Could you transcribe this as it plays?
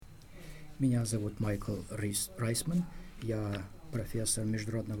Меня зовут Майкл Райсман. Я профессор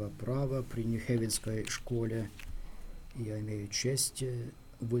международного права при Нью-Хевенской школе. Я имею честь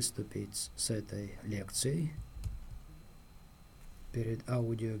выступить с этой лекцией перед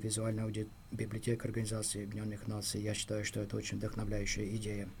аудиовизуальной библиотекой Организации Объединенных Наций. Я считаю, что это очень вдохновляющая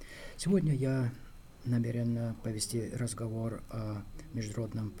идея. Сегодня я намерен повести разговор о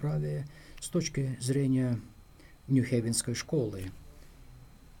международном праве с точки зрения Нью-Хевенской школы.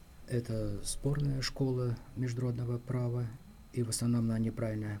 Это спорная школа международного права, и в основном она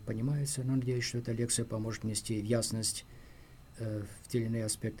неправильно понимается, но надеюсь, что эта лекция поможет внести ясность в те или иные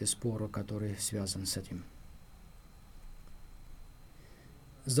аспекты спора, который связан с этим.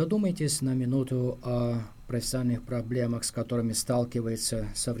 Задумайтесь на минуту о профессиональных проблемах, с которыми сталкивается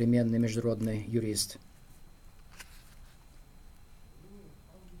современный международный юрист.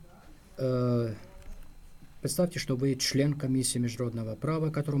 Представьте, что вы член комиссии международного права,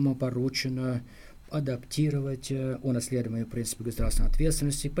 которому поручено адаптировать унаследуемые принципы государственной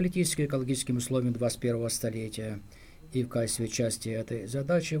ответственности к политическим и экологическим условиям 21-го столетия. И в качестве части этой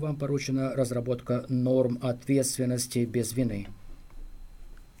задачи вам поручена разработка норм ответственности без вины.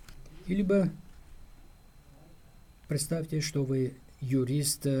 Либо представьте, что вы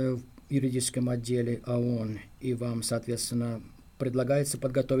юрист в юридическом отделе ООН, и вам, соответственно, предлагается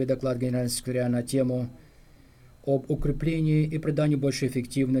подготовить доклад генерального секретаря на тему об укреплении и придании большей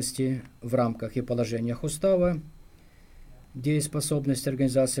эффективности в рамках и положениях устава, дееспособности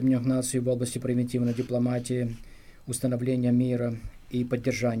Организации Объединенных Наций в области превентивной дипломатии, установления мира и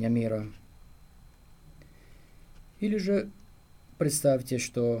поддержания мира. Или же представьте,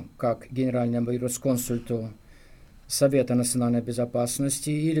 что как генеральному юрисконсульту Совета национальной безопасности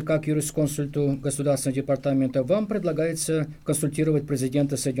или как юрисконсульту Государственного департамента вам предлагается консультировать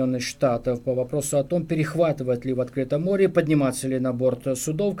президента Соединенных Штатов по вопросу о том, перехватывать ли в открытом море, подниматься ли на борт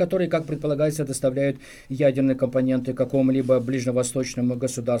судов, которые, как предполагается, доставляют ядерные компоненты какому-либо ближневосточному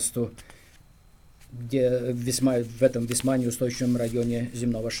государству, где в этом весьма неустойчивом районе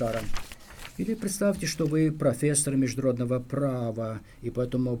земного шара. Или представьте, что вы профессор международного права, и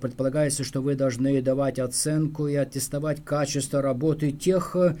поэтому предполагается, что вы должны давать оценку и аттестовать качество работы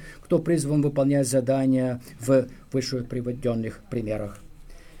тех, кто призван выполнять задания в вышеприведенных примерах.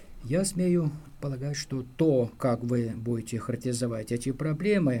 Я смею полагать, что то, как вы будете характеризовать эти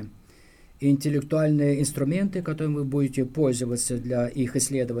проблемы, интеллектуальные инструменты, которыми вы будете пользоваться для их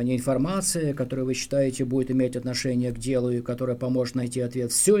исследования, информация, которую вы считаете будет иметь отношение к делу и которая поможет найти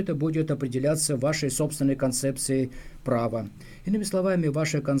ответ, все это будет определяться вашей собственной концепцией права. Иными словами,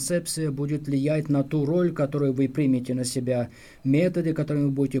 ваша концепция будет влиять на ту роль, которую вы примете на себя, методы, которыми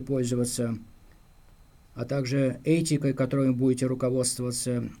вы будете пользоваться, а также этикой, которой вы будете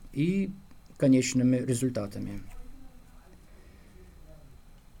руководствоваться, и конечными результатами.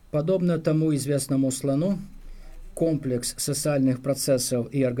 Подобно тому известному слону, комплекс социальных процессов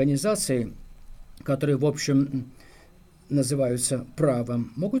и организаций, которые в общем называются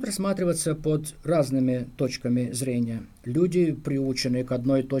правом, могут рассматриваться под разными точками зрения. Люди, приученные к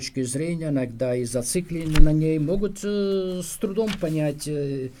одной точке зрения, иногда и зациклены на ней, могут с трудом понять,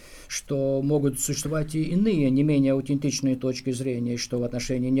 что могут существовать и иные, не менее аутентичные точки зрения, что в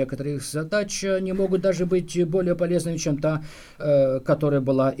отношении некоторых задач не могут даже быть более полезными, чем та, которая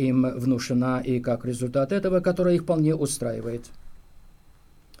была им внушена, и как результат этого, которая их вполне устраивает.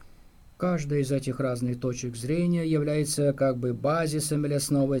 Каждая из этих разных точек зрения является как бы базисом или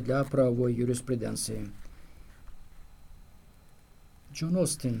основой для правовой юриспруденции. Джон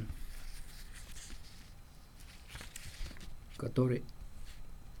Остин, который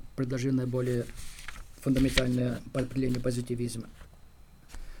предложил наиболее фундаментальное определение позитивизма,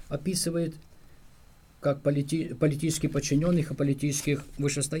 описывает как политически подчиненных и политических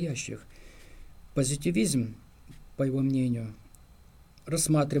вышестоящих. Позитивизм, по его мнению,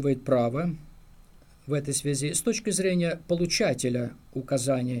 рассматривает право в этой связи с точки зрения получателя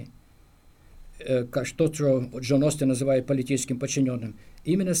указаний, что Джон Остин называет политическим подчиненным.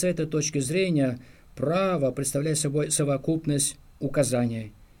 Именно с этой точки зрения право представляет собой совокупность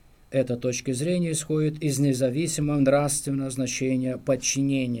указаний. Эта точка зрения исходит из независимого нравственного значения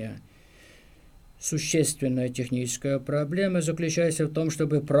подчинения. Существенная техническая проблема заключается в том,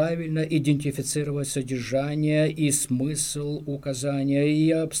 чтобы правильно идентифицировать содержание и смысл указания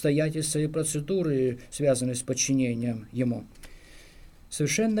и обстоятельства и процедуры, связанные с подчинением ему.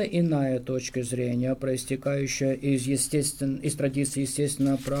 Совершенно иная точка зрения, проистекающая из традиции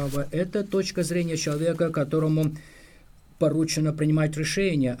естественного права, это точка зрения человека, которому поручено принимать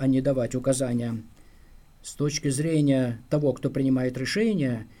решения, а не давать указания. С точки зрения того, кто принимает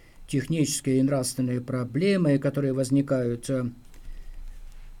решения, технические и нравственные проблемы, которые возникают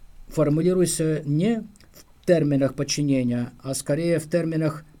формулируется не в терминах подчинения, а скорее в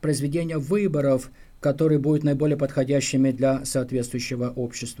терминах произведения выборов, которые будут наиболее подходящими для соответствующего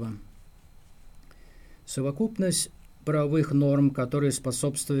общества. Совокупность правовых норм, которые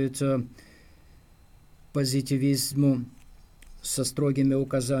способствуют позитивизму со строгими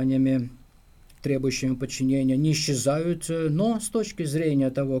указаниями, требующими подчинения, не исчезают, но с точки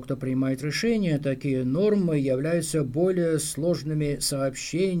зрения того, кто принимает решения, такие нормы являются более сложными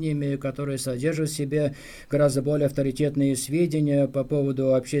сообщениями, которые содержат в себе гораздо более авторитетные сведения по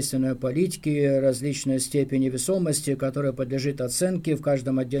поводу общественной политики, различной степени весомости, которая подлежит оценке в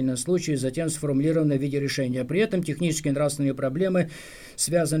каждом отдельном случае, затем сформулированы в виде решения. При этом технические и нравственные проблемы,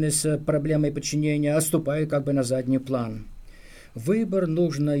 связанные с проблемой подчинения, отступают как бы на задний план. Выбор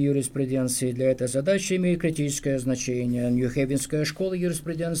нужной юриспруденции для этой задачи имеет критическое значение. Нью-Хейвенская школа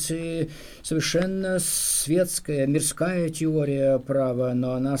юриспруденции совершенно светская, мирская теория права,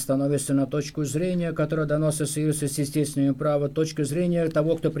 но она становится на точку зрения, которая доносится с естественным правом, точку зрения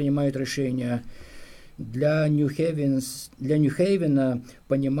того, кто принимает решения. Для Нью-Хейвена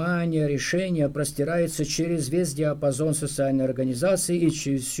понимание решения простирается через весь диапазон социальной организации и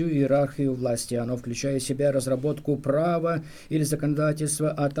через всю иерархию власти. Оно включает в себя разработку права или законодательства,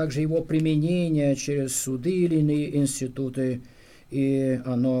 а также его применение через суды или иные институты. И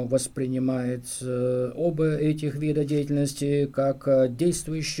оно воспринимает оба этих вида деятельности как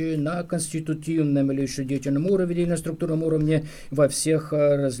действующие на конститутивном или учредительном уровне или на структурном уровне во всех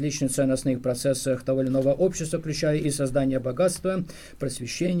различных ценностных процессах того или иного общества, включая и создание богатства,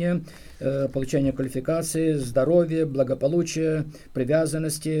 просвещение, получение квалификации, здоровья, благополучия,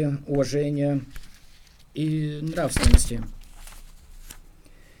 привязанности, уважения и нравственности.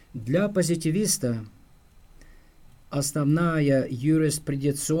 Для позитивиста основная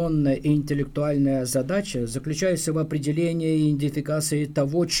юриспруденционная и интеллектуальная задача заключается в определении и идентификации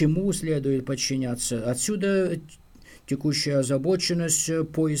того, чему следует подчиняться. Отсюда текущая озабоченность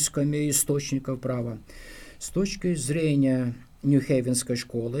поисками источников права. С точки зрения Нью-Хейвенской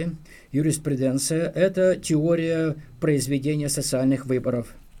школы, юриспруденция – это теория произведения социальных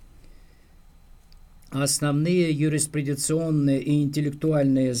выборов. Основные юриспруденционные и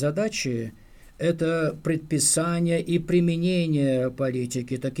интеллектуальные задачи – это предписание и применение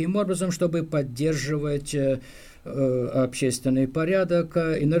политики таким образом, чтобы поддерживать общественный порядок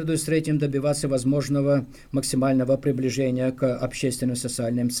и наряду с этим добиваться возможного максимального приближения к общественным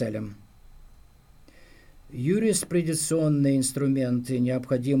социальным целям. Юриспруденционные инструменты,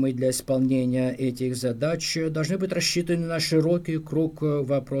 необходимые для исполнения этих задач, должны быть рассчитаны на широкий круг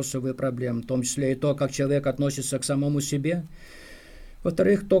вопросов и проблем, в том числе и то, как человек относится к самому себе.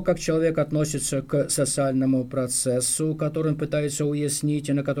 Во-вторых, то, как человек относится к социальному процессу, который он пытается уяснить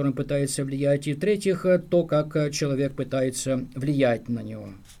и на который он пытается влиять. И в-третьих, то, как человек пытается влиять на него.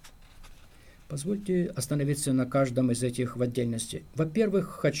 Позвольте остановиться на каждом из этих в отдельности.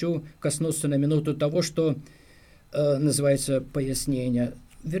 Во-первых, хочу коснуться на минуту того, что называется пояснение.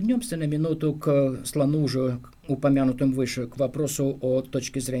 Вернемся на минуту к слону, уже упомянутым выше, к вопросу о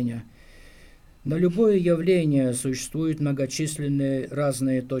точке зрения. На любое явление существуют многочисленные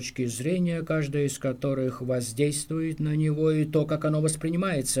разные точки зрения, каждая из которых воздействует на него и то, как оно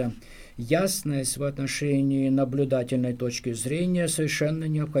воспринимается. Ясность в отношении наблюдательной точки зрения совершенно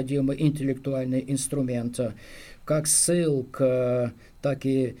необходимый интеллектуальный инструмент. Как ссылка, так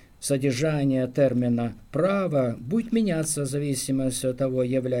и содержание термина «право» будет меняться в зависимости от того,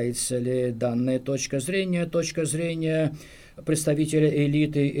 является ли данная точка зрения представителя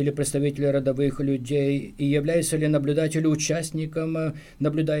элиты или представителя родовых людей, и является ли наблюдатель участником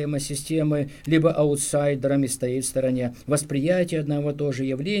наблюдаемой системы, либо аутсайдером и стоит в стороне. Восприятие одного и того же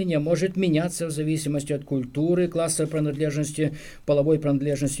явления может меняться в зависимости от культуры, класса принадлежности, половой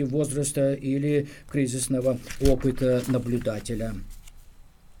принадлежности, возраста или кризисного опыта наблюдателя.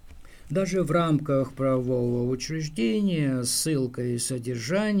 Даже в рамках правового учреждения ссылка и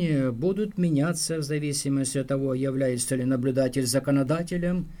содержание будут меняться в зависимости от того, является ли наблюдатель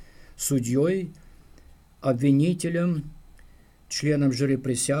законодателем, судьей, обвинителем, членом жюри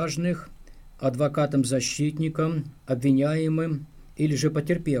присяжных, адвокатом-защитником, обвиняемым или же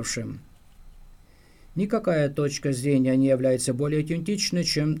потерпевшим. Никакая точка зрения не является более аутентичной,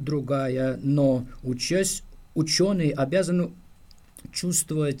 чем другая, но ученый обязан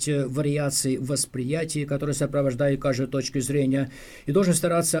чувствовать вариации восприятия, которые сопровождают каждую точку зрения, и должен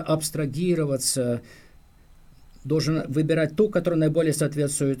стараться абстрагироваться, должен выбирать ту, которая наиболее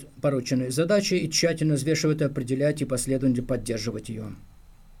соответствует порученной задаче, и тщательно взвешивать, определять и последовательно поддерживать ее.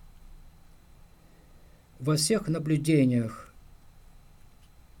 Во всех наблюдениях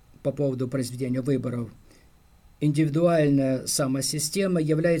по поводу произведения выборов индивидуальная самосистема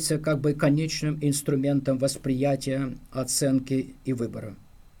является как бы конечным инструментом восприятия, оценки и выбора.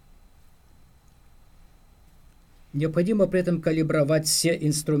 Необходимо при этом калибровать все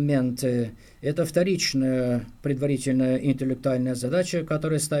инструменты. Это вторичная предварительная интеллектуальная задача,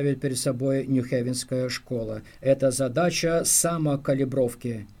 которую ставит перед собой Нью-Хевенская школа. Это задача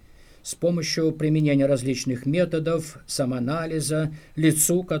самокалибровки с помощью применения различных методов, самоанализа,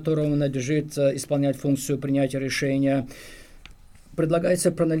 лицу, которому надлежит исполнять функцию принятия решения.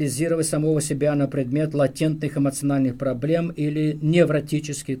 Предлагается проанализировать самого себя на предмет латентных эмоциональных проблем или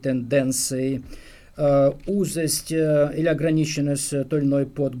невротических тенденций, узость или ограниченность той или иной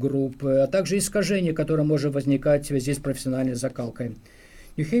подгруппы, а также искажение, которое может возникать в связи с профессиональной закалкой.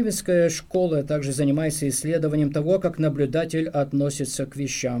 Нью-Хевенская школа также занимается исследованием того, как наблюдатель относится к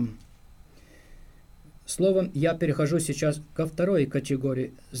вещам. Словом, я перехожу сейчас ко второй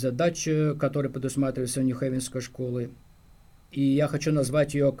категории задач, которые предусматриваются Нью-Хевенской школой. И я хочу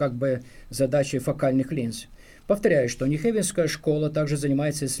назвать ее как бы задачей фокальных линз. Повторяю, что Нью-Хевенская школа также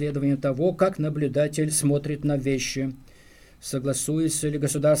занимается исследованием того, как наблюдатель смотрит на вещи, согласуется ли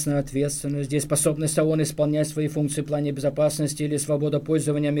государственная ответственность, дееспособность ООН исполнять свои функции в плане безопасности или свобода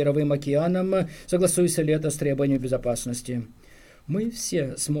пользования мировым океаном, согласуется ли это с требованиями безопасности. Мы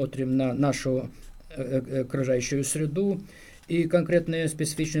все смотрим на нашу окружающую среду и конкретные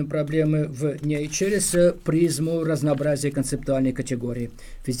специфичные проблемы в ней через призму разнообразия концептуальной категории.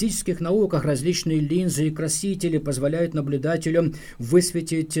 В физических науках различные линзы и красители позволяют наблюдателям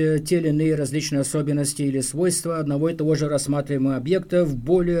высветить те или иные различные особенности или свойства одного и того же рассматриваемого объекта в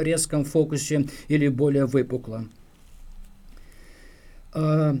более резком фокусе или более выпукло.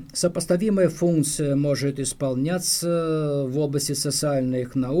 Сопоставимая функция может исполняться в области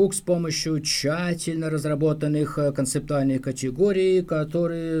социальных наук с помощью тщательно разработанных концептуальных категорий,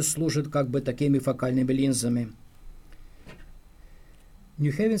 которые служат как бы такими фокальными линзами.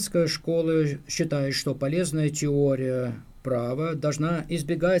 Нью-Хевенская школа считает, что полезная теория права должна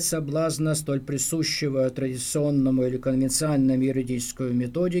избегать соблазна, столь присущего традиционному или конвенциональному юридической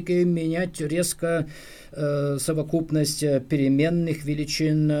методике, менять резко совокупность переменных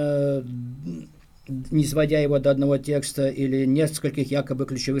величин, не сводя его до одного текста или нескольких якобы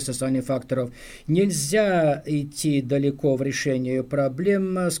ключевых социальных факторов. Нельзя идти далеко в решении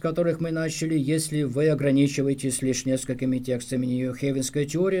проблем, с которых мы начали, если вы ограничиваетесь лишь несколькими текстами. Нью-Хевенская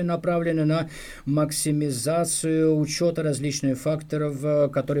теория направлена на максимизацию учета различных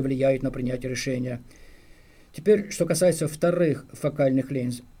факторов, которые влияют на принятие решения. Теперь, что касается вторых фокальных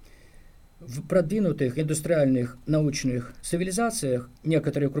линз. В продвинутых индустриальных научных цивилизациях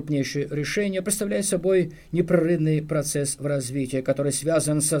некоторые крупнейшие решения представляют собой непрерывный процесс в развитии, который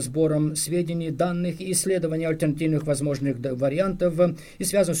связан со сбором сведений, данных и исследованием альтернативных возможных вариантов и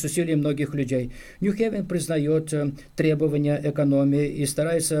связан с усилием многих людей. Нью-Хевен признает требования экономии и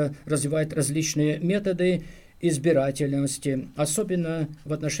старается развивать различные методы избирательности, особенно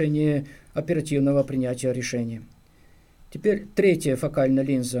в отношении оперативного принятия решений. Теперь третья фокальная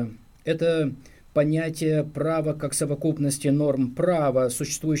линза. Это понятие права как совокупности норм права,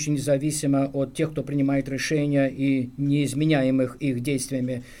 существующих независимо от тех, кто принимает решения и неизменяемых их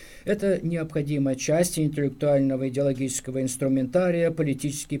действиями. Это необходимая часть интеллектуального идеологического инструментария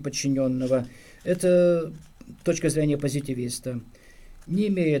политически подчиненного. Это точка зрения позитивиста. Не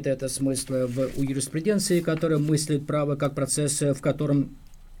имеет это смысла у юриспруденции, которая мыслит право как процесс, в котором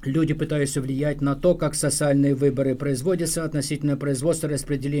люди пытаются влиять на то, как социальные выборы производятся относительно производства и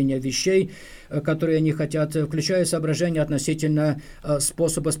распределения вещей, которые они хотят, включая соображения относительно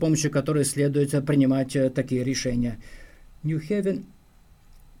способа, с помощью которого следует принимать такие решения. Нью-Хевен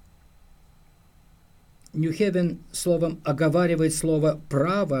словом оговаривает слово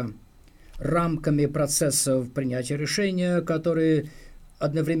 «право» рамками процессов принятия решения, которые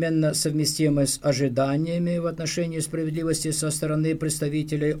одновременно совместимы с ожиданиями в отношении справедливости со стороны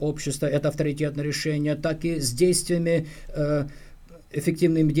представителей общества, это авторитетное решение, так и с действиями,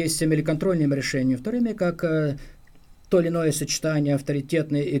 эффективными действиями или контрольными решениями, в то время как то или иное сочетание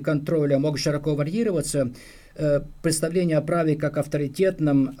авторитетной и контроля могут широко варьироваться. Представление о праве как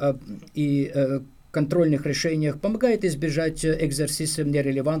авторитетном и контрольных решениях помогает избежать экзерсиса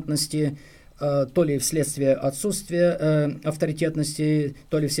нерелевантности, то ли вследствие отсутствия авторитетности,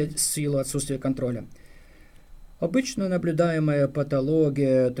 то ли в силу отсутствия контроля. Обычно наблюдаемая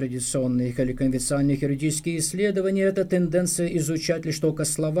патология традиционных или конвенциональных юридических исследований – это тенденция изучать лишь только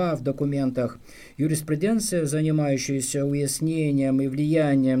слова в документах. Юриспруденция, занимающаяся уяснением и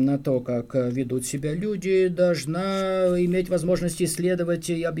влиянием на то, как ведут себя люди, должна иметь возможность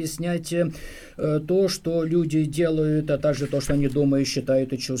исследовать и объяснять то, что люди делают, а также то, что они думают,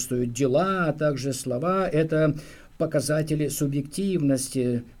 считают и чувствуют. Дела, а также слова – это показатели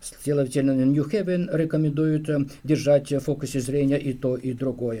субъективности. Следовательно, New Haven рекомендует держать в фокусе зрения и то, и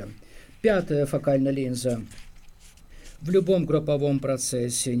другое. Пятая фокальная линза. В любом групповом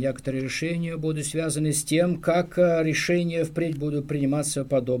процессе некоторые решения будут связаны с тем, как решения впредь будут приниматься в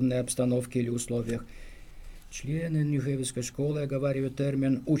подобной обстановке или условиях. Члены Нью-Хейвенской школы оговаривают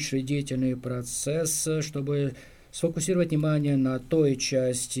термин «учредительный процесс», чтобы сфокусировать внимание на той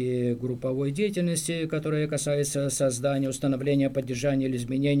части групповой деятельности, которая касается создания, установления, поддержания или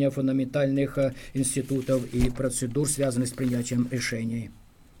изменения фундаментальных институтов и процедур, связанных с принятием решений.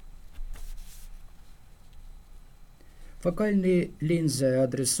 Фокальные линзы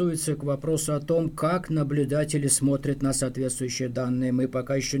адресуются к вопросу о том, как наблюдатели смотрят на соответствующие данные. Мы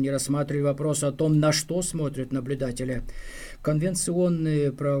пока еще не рассматривали вопрос о том, на что смотрят наблюдатели.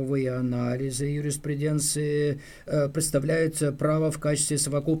 Конвенционные правовые анализы юриспруденции представляют право в качестве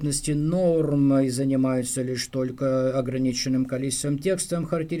совокупности норм и занимаются лишь только ограниченным количеством текстов,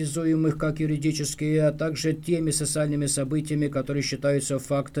 характеризуемых как юридические, а также теми социальными событиями, которые считаются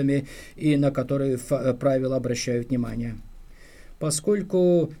фактами и на которые правила обращают внимание.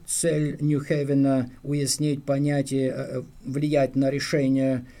 Поскольку цель Нью-Хейвена уяснить понятие, влиять на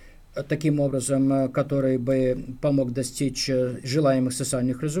решение таким образом, который бы помог достичь желаемых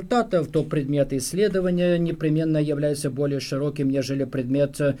социальных результатов, то предмет исследования непременно является более широким, нежели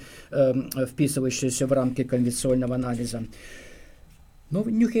предмет, вписывающийся в рамки конвенционного анализа. Но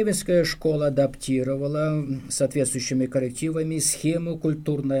Нью-Хейвенская школа адаптировала соответствующими коррективами схему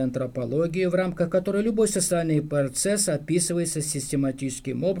культурной антропологии, в рамках которой любой социальный процесс описывается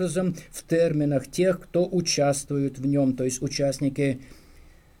систематическим образом в терминах тех, кто участвует в нем, то есть участники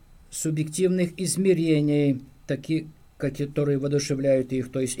субъективных измерений, такие, которые воодушевляют их,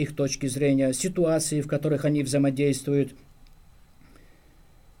 то есть их точки зрения, ситуации, в которых они взаимодействуют,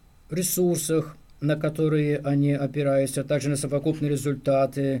 ресурсах, на которые они опираются, а также на совокупные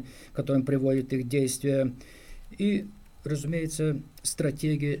результаты, к которым приводят их действия, и, разумеется,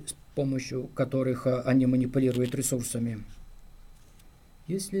 стратегии, с помощью которых они манипулируют ресурсами.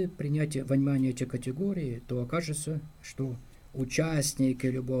 Если принять во внимание эти категории, то окажется, что участники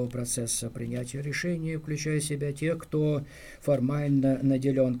любого процесса принятия решений, включая в себя тех, кто формально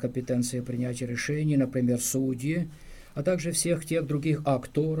наделен компетенцией принятия решений, например, судьи, а также всех тех других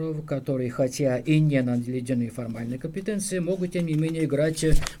акторов, которые, хотя и не наделены формальной компетенцией, могут, тем не менее, играть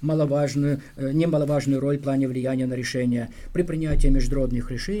немаловажную роль в плане влияния на решения. При принятии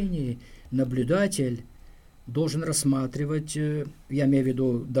международных решений наблюдатель должен рассматривать, я имею в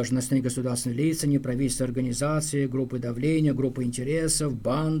виду должностные государственные лица, неправительственные организации, группы давления, группы интересов,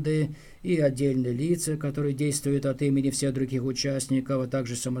 банды и отдельные лица, которые действуют от имени всех других участников, а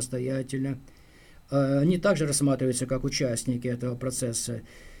также самостоятельно. Они также рассматриваются как участники этого процесса.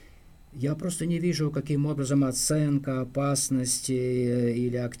 Я просто не вижу, каким образом оценка опасности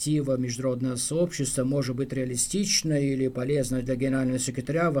или актива международного сообщества может быть реалистичной или полезной для генерального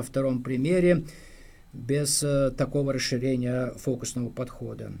секретаря во втором примере без такого расширения фокусного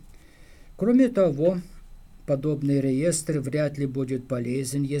подхода. Кроме того, подобный реестр вряд ли будет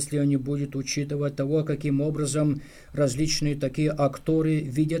полезен, если он не будет учитывать того, каким образом различные такие акторы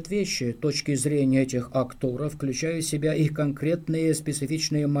видят вещи. Точки зрения этих акторов включают в себя их конкретные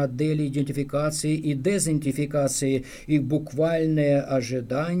специфичные модели идентификации и дезидентификации, их буквальные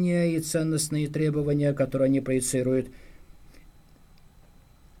ожидания и ценностные требования, которые они проецируют.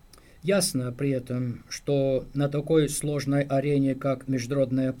 Ясно при этом, что на такой сложной арене, как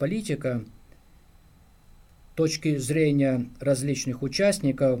международная политика, точки зрения различных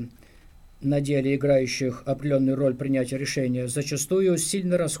участников, на деле играющих определенную роль принятия решения, зачастую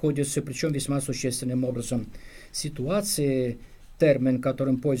сильно расходятся, причем весьма существенным образом. Ситуации, термин,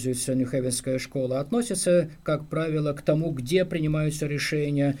 которым пользуется Нью-Хейвенская школа, относится, как правило, к тому, где принимаются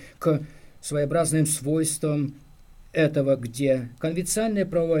решения, к своеобразным свойствам этого где. Конвенциональный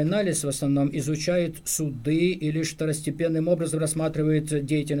правовой анализ в основном изучает суды и лишь второстепенным образом рассматривает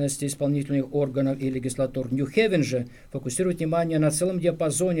деятельность исполнительных органов и легислатур. Нью-Хейвен же фокусирует внимание на целом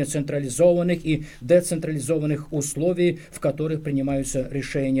диапазоне централизованных и децентрализованных условий, в которых принимаются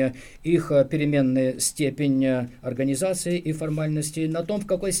решения, их переменная степень организации и формальности, на том, в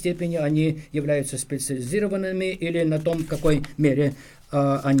какой степени они являются специализированными или на том, в какой мере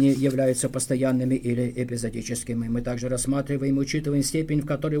они являются постоянными или эпизодическими. Мы также рассматриваем и учитываем степень, в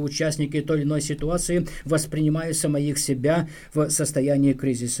которой участники той или иной ситуации воспринимают самих себя в состоянии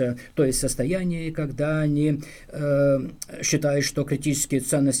кризиса, то есть состоянии, когда они считают, что критические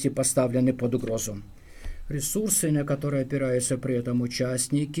ценности поставлены под угрозу. Ресурсы, на которые опираются при этом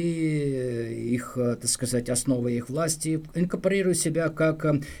участники, их, так сказать, основы их власти, инкорпорируют в себя как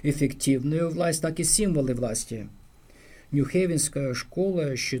эффективную власть, так и символы власти. Нью-Хейвенская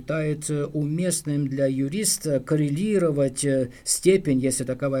школа считает уместным для юриста коррелировать степень, если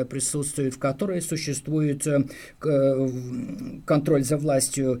таковая присутствует, в которой существует контроль за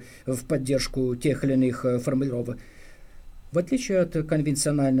властью в поддержку тех или иных формулировок. В отличие от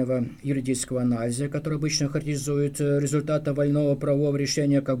конвенционального юридического анализа, который обычно характеризует результаты вольного правового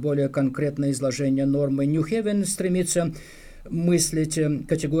решения как более конкретное изложение нормы, Нью-Хейвен стремится мыслить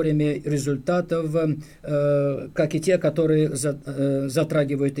категориями результатов, как и те, которые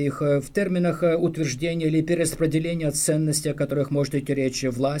затрагивают их в терминах утверждения или перераспределения ценностей, о которых может идти речь: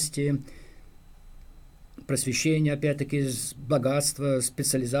 власти, просвещения, опять-таки, богатства,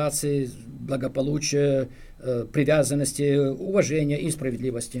 специализации, благополучия, привязанности, уважения и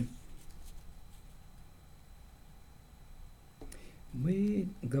справедливости. Мы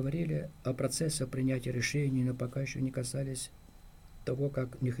говорили о процессе принятия решений, но пока еще не касались того,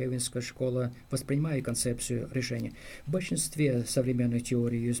 как Нью-Хейвенская школа воспринимает концепцию решения. В большинстве современных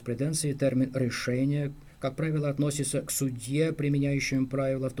теорий юриспруденции термин «решение», как правило, относится к судье, применяющему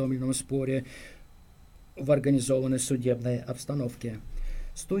правила в том или ином споре в организованной судебной обстановке.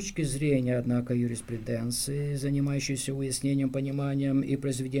 С точки зрения, однако, юриспруденции, занимающейся уяснением, пониманием и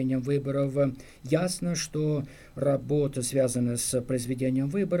произведением выборов, ясно, что работа, связанная с произведением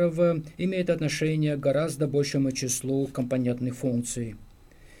выборов, имеет отношение к гораздо большему числу компонентных функций.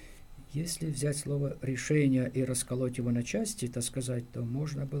 Если взять слово «решение» и расколоть его на части, так сказать, то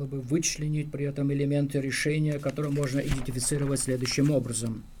можно было бы вычленить при этом элементы решения, которые можно идентифицировать следующим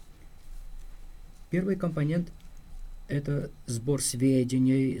образом. Первый компонент – это сбор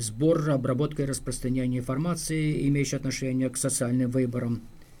сведений, сбор, обработка и распространение информации, имеющей отношение к социальным выборам.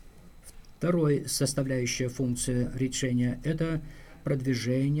 Второй составляющая функция решения – это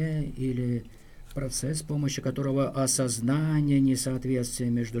продвижение или процесс, с помощью которого осознание несоответствия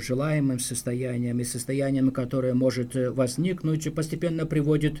между желаемым состоянием и состоянием, которое может возникнуть, постепенно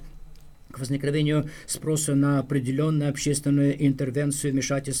приводит к возникновению спроса на определенную общественную интервенцию,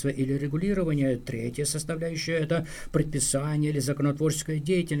 вмешательство или регулирование. Третья составляющая – это предписание или законотворческая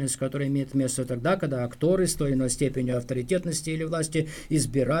деятельность, которая имеет место тогда, когда акторы с той или иной степенью авторитетности или власти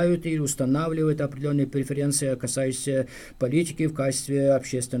избирают или устанавливают определенные преференции, касающиеся политики в качестве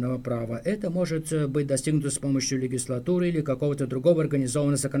общественного права. Это может быть достигнуто с помощью легислатуры или какого-то другого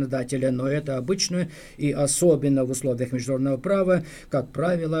организованного законодателя, но это обычно и особенно в условиях международного права, как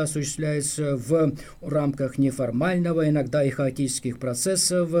правило, осуществляется в рамках неформального, иногда и хаотических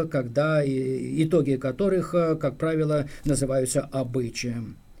процессов, когда итоги которых, как правило, называются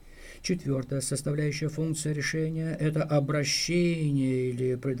обычаем. Четвертая составляющая функции решения – это обращение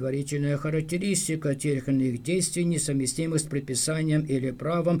или предварительная характеристика тех или иных действий, несовместимых с предписанием или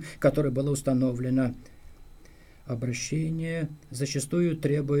правом, которое было установлено. Обращение зачастую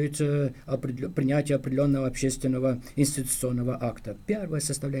требует принятия определенного общественного институционного акта. Первая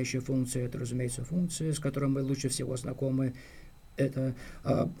составляющая функции – это, разумеется, функция, с которой мы лучше всего знакомы. Это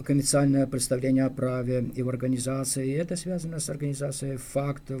конвенциональное представление о праве и в организации. Это связано с организацией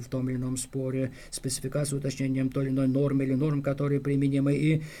фактов в том или ином споре, спецификацией, уточнением той или иной нормы или норм, которые применимы,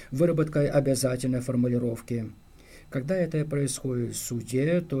 и выработкой обязательной формулировки. Когда это происходит в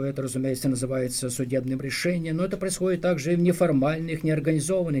суде, то это, разумеется, называется судебным решением, но это происходит также и в неформальных,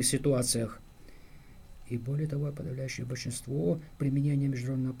 неорганизованных ситуациях. И более того, подавляющее большинство применения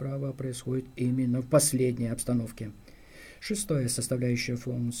международного права происходит именно в последней обстановке. Шестая составляющая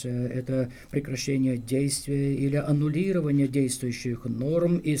функция – это прекращение действия или аннулирование действующих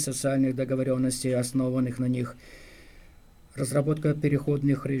норм и социальных договоренностей, основанных на них. Разработка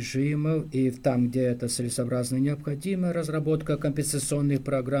переходных режимов и там, где это целесообразно и необходимо, разработка компенсационных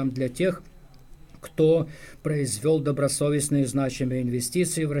программ для тех, кто произвел добросовестные значимые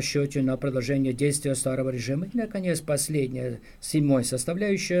инвестиции в расчете на продолжение действия старого режима. И, наконец, последняя, седьмая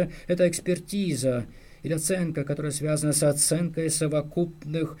составляющая – это экспертиза или оценка, которая связана с оценкой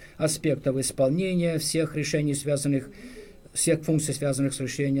совокупных аспектов исполнения всех решений, всех функций, связанных с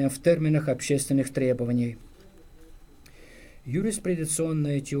решением в терминах общественных требований.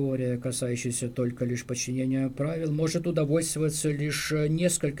 Юриспруденционная теория, касающаяся только лишь подчинения правил, может удовольствоваться лишь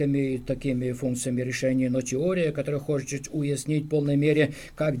несколькими такими функциями решения, но теория, которая хочет уяснить в полной мере,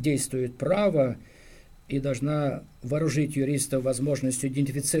 как действует право, и должна вооружить юристов возможностью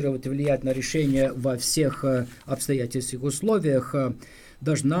идентифицировать и влиять на решение во всех обстоятельствах и условиях,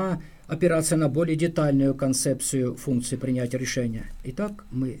 должна опираться на более детальную концепцию функции принятия решения. Итак,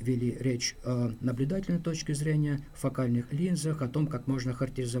 мы вели речь о наблюдательной точке зрения, фокальных линзах, о том, как можно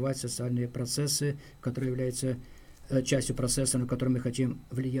характеризовать социальные процессы, которые являются частью процесса, на который мы хотим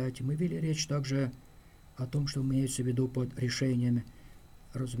влиять. Мы вели речь также о том, что имеется в виду под решениями.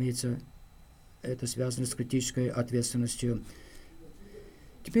 Разумеется, это связано с критической ответственностью.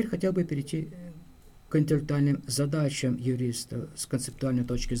 Теперь хотел бы перейти к интеллектуальным задачам юриста с концептуальной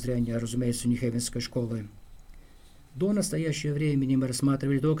точки зрения, разумеется, Нью-Хейвенской школы. До настоящего времени мы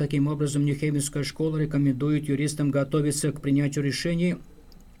рассматривали то, каким образом Нью-Хейвенская школа рекомендует юристам готовиться к принятию решений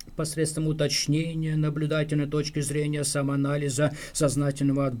посредством уточнения наблюдательной точки зрения, самоанализа,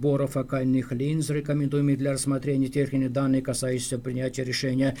 сознательного отбора фокальных линз, рекомендуемых для рассмотрения тех или иных данных, касающихся принятия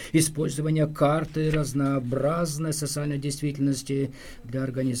решения, использования карты разнообразной социальной действительности для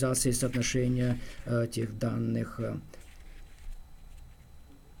организации соотношения этих данных.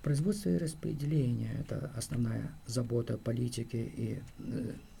 Производство и распределение – это основная забота политики и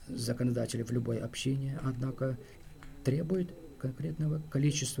законодателей в любой общине, однако требует конкретного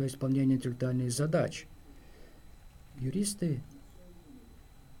количества исполнения интеллектуальных задач. Юристы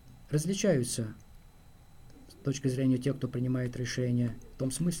различаются с точки зрения тех, кто принимает решения, в том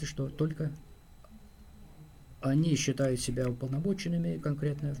смысле, что только они считают себя уполномоченными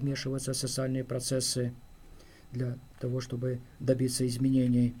конкретно вмешиваться в социальные процессы для того, чтобы добиться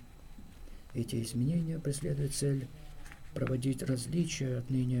изменений. Эти изменения преследуют цель проводить различия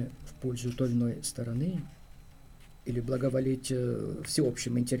отныне в пользу той или иной стороны или благоволить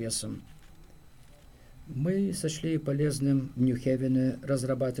всеобщим интересам. Мы сочли полезным в Нью-Хейвене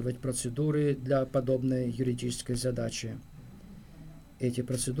разрабатывать процедуры для подобной юридической задачи. Эти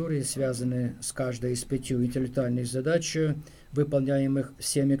процедуры связаны с каждой из 5 интеллектуальных задач, выполняемых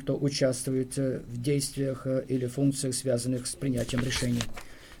всеми, кто участвует в действиях или функциях, связанных с принятием решений.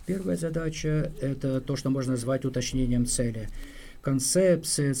 Первая задача – это то, что можно назвать уточнением цели.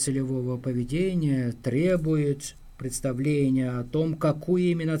 Концепция целевого поведения требует представления о том, какую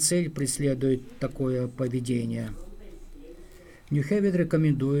именно цель преследует такое поведение. Нью-Хейвен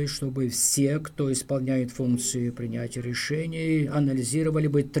рекомендует, чтобы все, кто исполняет функции принятия решений, анализировали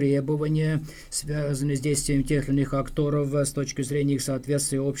бы требования, связанные с действием тех или иных акторов с точки зрения их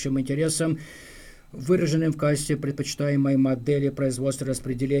соответствия общим интересам, выраженным в качестве предпочитаемой модели производства и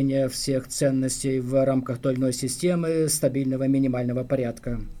распределения всех ценностей в рамках той или иной системы стабильного минимального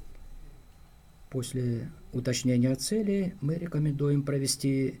порядка. После уточнения цели мы рекомендуем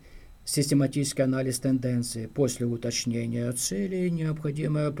провести систематический анализ тенденций. После уточнения цели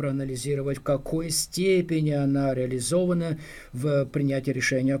необходимо проанализировать, в какой степени она реализована в принятии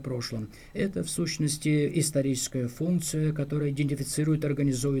решения о прошлом. Это, в сущности, историческая функция, которая идентифицирует и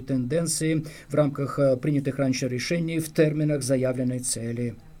организует тенденции в рамках принятых раньше решений в терминах заявленной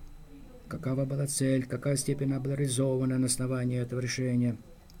цели. Какова была цель, какая степень она была реализована на основании этого решения.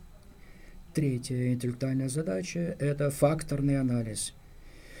 Третья интеллектуальная задача – это факторный анализ.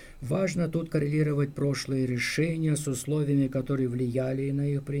 Важно тут коррелировать прошлые решения с условиями, которые влияли на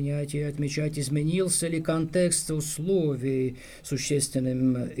их принятие, отмечать, изменился ли контекст условий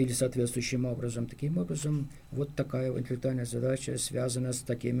существенным или соответствующим образом. Таким образом, вот такая интеллектуальная задача связана с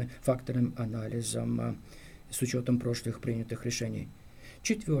таким факторным анализом, с учетом прошлых принятых решений.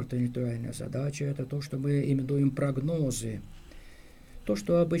 Четвертая интеллектуальная задача – это то, что мы именуем прогнозы. То,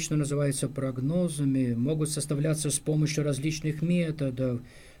 что обычно называется прогнозами, могут составляться с помощью различных методов,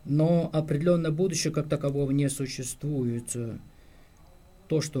 но определенно будущее как такового не существует.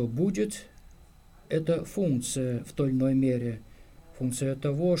 То, что будет, это функция в той или иной мере. Функция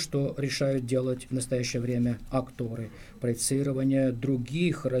того, что решают делать в настоящее время акторы. Проецирование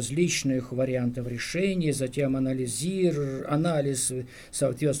других различных вариантов решений, затем анализ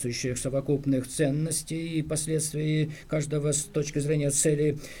соответствующих совокупных ценностей и последствий каждого с точки зрения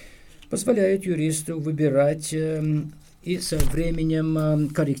цели позволяет юристу выбирать и со временем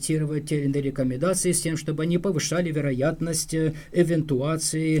корректировать те или иные рекомендации с тем, чтобы они повышали вероятность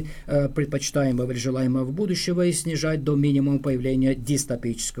эвентуации предпочитаемого или желаемого будущего и снижать до минимума появления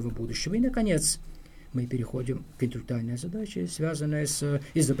дистопического будущего. И, наконец, мы переходим к интеллектуальной задаче, связанной с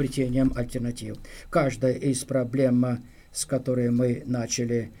изобретением альтернатив. Каждая из проблем, с которой мы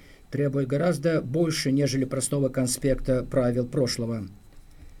начали, требует гораздо больше, нежели простого конспекта правил прошлого.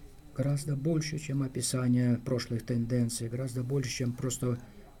 Гораздо больше, чем описание прошлых тенденций, гораздо больше, чем просто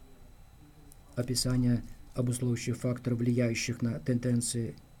описание обусловливающих факторов, влияющих на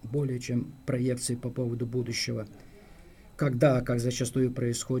тенденции, более чем проекции по поводу будущего. Когда, как зачастую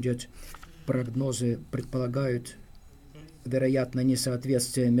происходит, прогнозы предполагают вероятное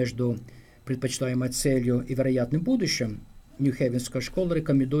несоответствие между предпочитаемой целью и вероятным будущим, Нью-Хейвенская школа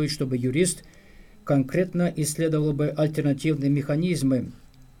рекомендует, чтобы юрист конкретно исследовал бы альтернативные механизмы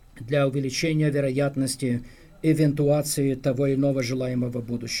для увеличения вероятности эвентуации того или иного желаемого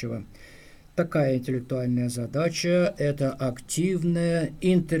будущего. Такая интеллектуальная задача – это активная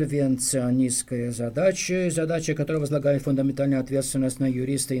интервенционистская задача, задача, которая возлагает фундаментальную ответственность на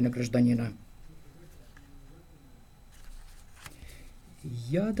юриста и на гражданина.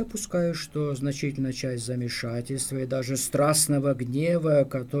 Я допускаю, что значительная часть замешательства и даже страстного гнева,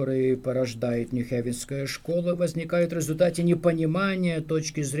 который порождает Нью-Хейвенская школа, возникает в результате непонимания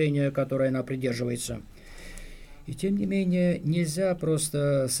точки зрения, которой она придерживается. И тем не менее, нельзя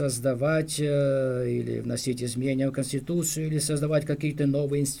просто создавать или вносить изменения в Конституцию, или создавать какие-то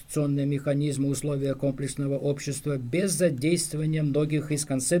новые институционные механизмы, условия комплексного общества без задействования многих из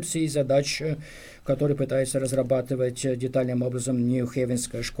концепций и задач, которые пытается разрабатывать детальным образом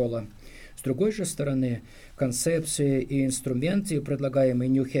Нью-Хейвенская школа. С другой же стороны, концепции и инструменты, предлагаемые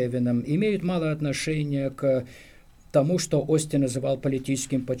Нью-Хейвеном, имеют мало отношения к тому, что Остин называл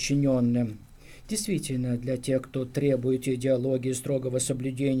политическим подчиненным. Действительно, для тех, кто требует идеологии строгого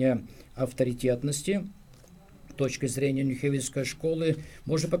соблюдения авторитетности, точка зрения Нью-Хейвенской школы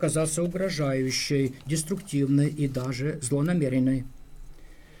может показаться угрожающей, деструктивной и даже злонамеренной.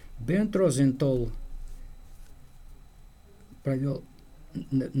 Бент Розенталь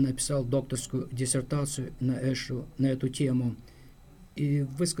написал докторскую диссертацию на эту тему и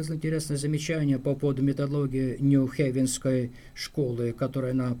высказал интересное замечание по поводу методологии Нью-Хейвенской школы,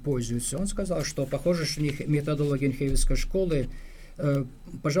 которой она пользуется. Он сказал, что похоже, что методология Нью-Хейвенской школы,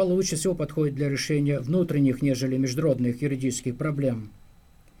 пожалуй, лучше всего подходит для решения внутренних, нежели международных юридических проблем.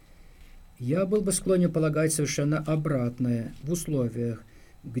 Я был бы склонен полагать совершенно обратное. В условиях,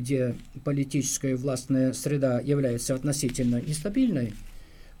 где политическая и властная среда является относительно нестабильной,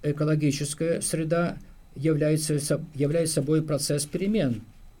 экологическая среда является собой процесс перемен.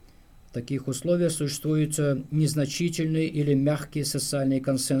 В таких условиях существует незначительный или мягкий социальный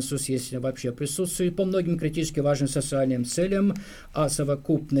консенсус, если вообще присутствует, по многим критически важным социальным целям, а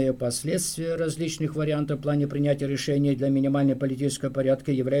совокупные последствия различных вариантов в плане принятия решений для минимальной политического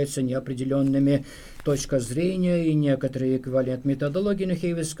порядка являются неопределенными. Точка зрения и некоторые эквивалент методологии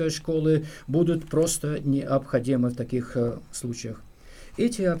Нью-Хейвенской школы будут просто необходимы в таких случаях.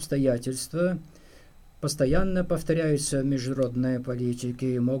 Эти обстоятельства постоянно повторяются в международной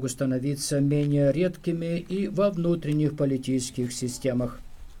политике и могут становиться менее редкими и во внутренних политических системах.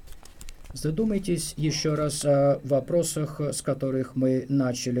 Задумайтесь еще раз о вопросах, с которых мы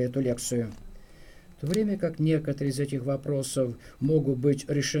начали эту лекцию. В то время как некоторые из этих вопросов могут быть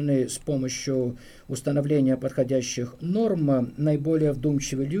решены с помощью установления подходящих норм, наиболее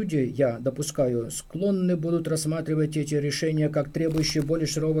вдумчивые люди, я допускаю, склонны будут рассматривать эти решения как требующие более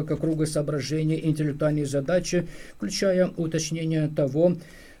широкого круга соображений и интеллектуальные задачи, включая уточнение того,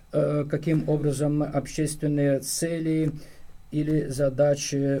 каким образом общественные цели или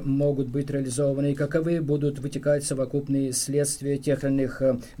задачи могут быть реализованы, и каковы будут вытекать совокупные следствия тех или иных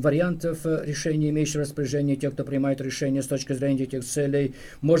вариантов решений, имеющих распоряжение тех, кто принимает решения с точки зрения этих целей.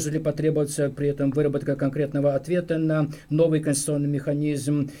 Может ли потребоваться при этом выработка конкретного ответа на новый конституционный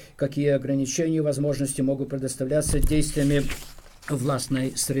механизм, какие ограничения и возможности могут предоставляться действиями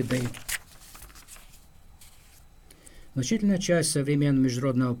властной среды. Значительная часть современного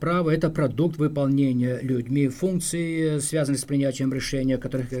международного права – это продукт выполнения людьми функций, связанных с принятием решений, о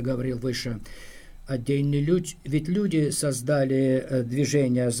которых я говорил выше. Отдельные люди, ведь люди создали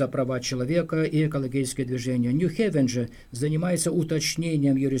движение за права человека и экологическое движение. Нью-Хейвен же занимается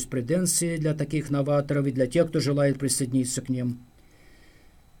уточнением юриспруденции для таких новаторов и для тех, кто желает присоединиться к ним.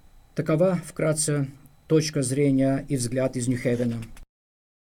 Такова, вкратце, точка зрения и взгляд из Нью-Хейвена.